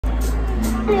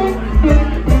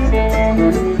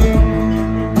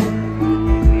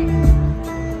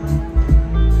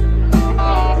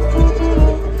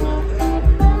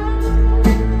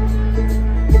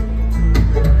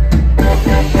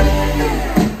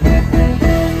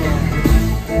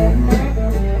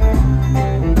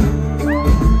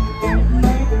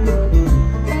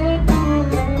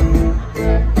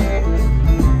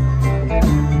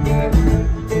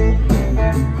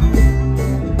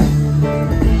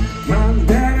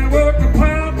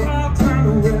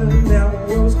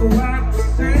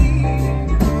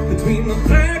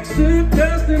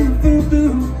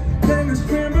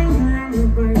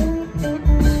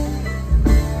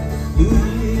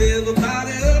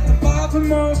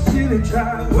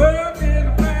Tried working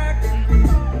back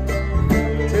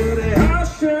till they all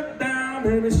shut down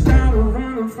and it started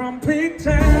running from Peak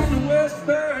Town to West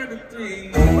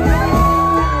 33. I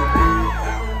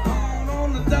was born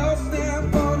on the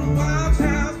doorstep on the Wild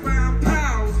House round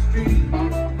Powell Street,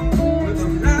 with a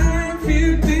 9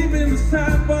 feet deep in the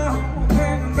sidewalk,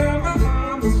 hanging around my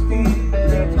mama's feet.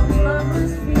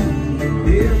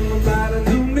 Yeah, nobody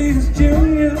knew me as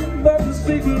Junior, but the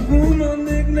secret rumor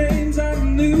nicknames I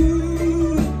knew.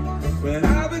 When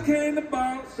I became the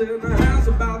boss in the house,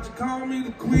 about to call me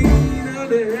the queen of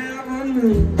the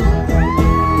avenue. Well,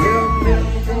 I'm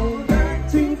never going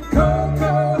back to the cold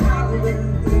highway.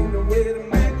 Ain't no way to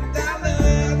make a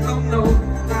dollar, no, no.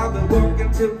 I'll be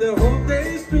working till the whole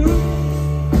day's through,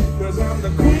 'cause I'm the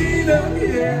queen of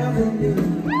the avenue.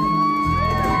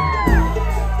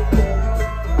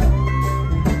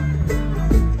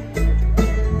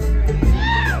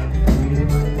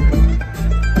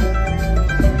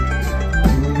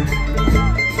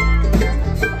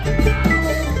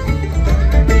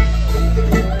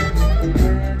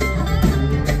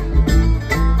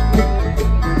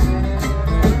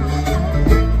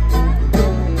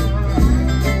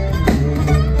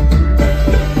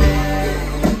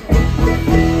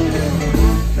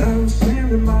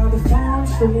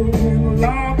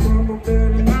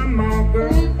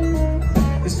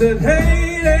 Said,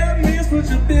 hey there, miss, what's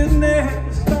your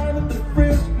business? Started to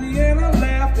frisk me and I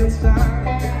laughed inside.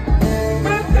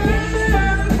 My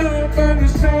dad up on the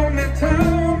song that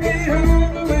told me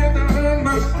home with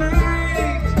my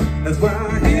strings. That's why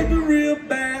I hid the real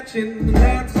batch in the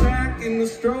knapsack in the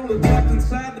stroller tucked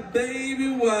inside the baby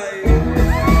white.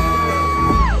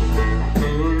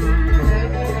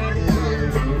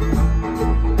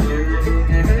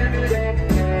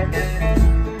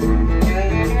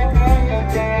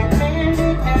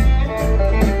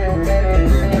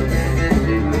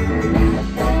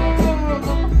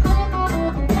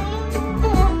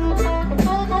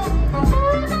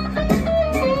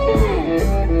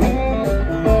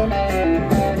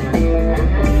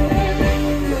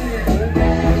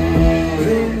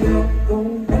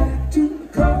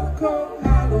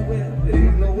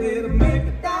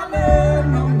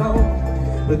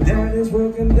 But daddy's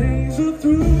working days are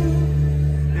through,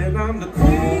 and I'm the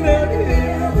queen of the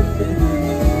avenue.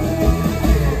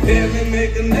 Let me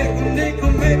make a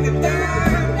nickel, make a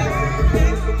dime,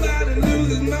 make somebody lose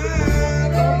his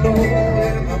mind. Oh no,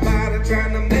 everybody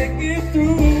trying to make it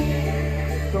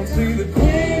through. Don't see the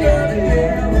queen of the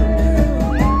avenue.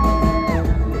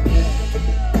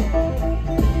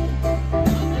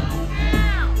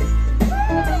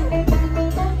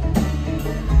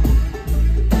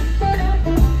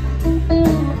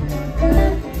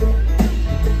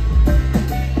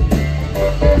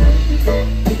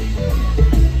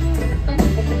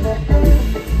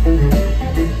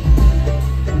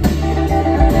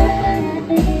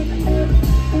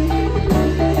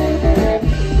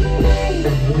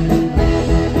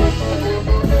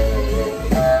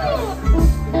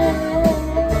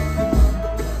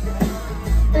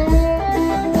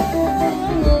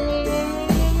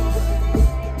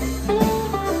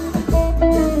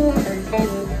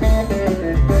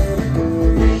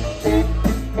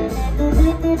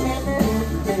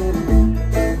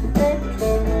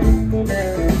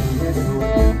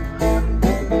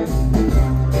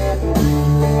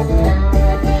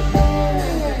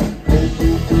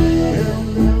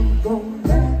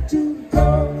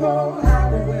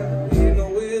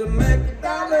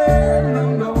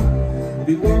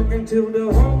 Be working till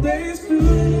the whole day's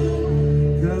through.